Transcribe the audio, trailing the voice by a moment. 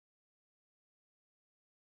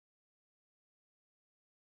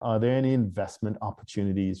are there any investment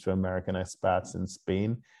opportunities for American expats in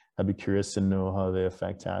Spain? I'd be curious to know how they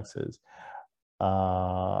affect taxes.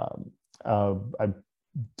 I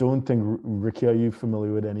don't think, Ricky, are you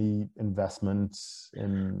familiar with any investments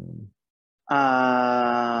in?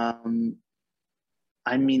 I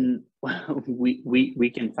mean,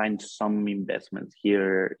 we can find some investments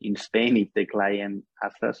here in Spain if the client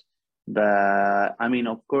asks us. But I mean,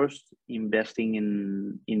 of course, investing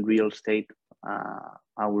in real estate,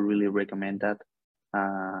 I would really recommend that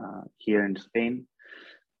here in Spain,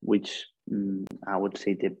 which I would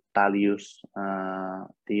say the values,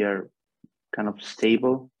 they are kind of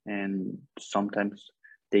stable and sometimes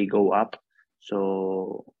they go up.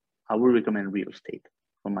 So I would recommend real estate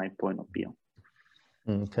from my point of view.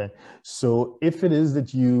 Okay. So if it is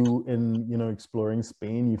that you, in exploring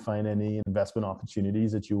Spain, you find any investment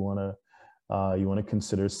opportunities that you want to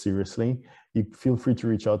consider seriously, you feel free to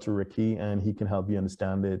reach out to Ricky and he can help you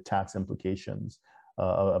understand the tax implications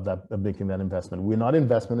of making that investment. We're not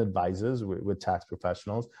investment advisors, we're tax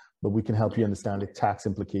professionals, but we can help you understand the tax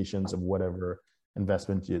implications of whatever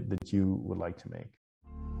investment that you would like to make.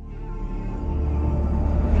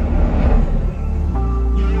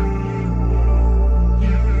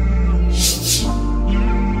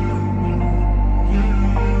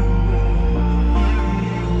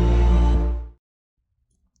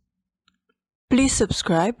 Please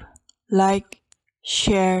subscribe, like,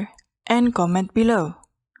 share, and comment below.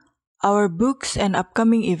 Our books and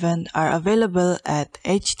upcoming events are available at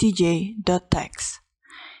htj.tax.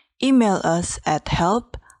 Email us at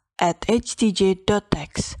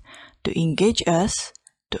help@htj.tax to engage us,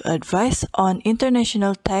 to advise on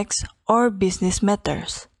international tax or business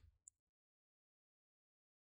matters.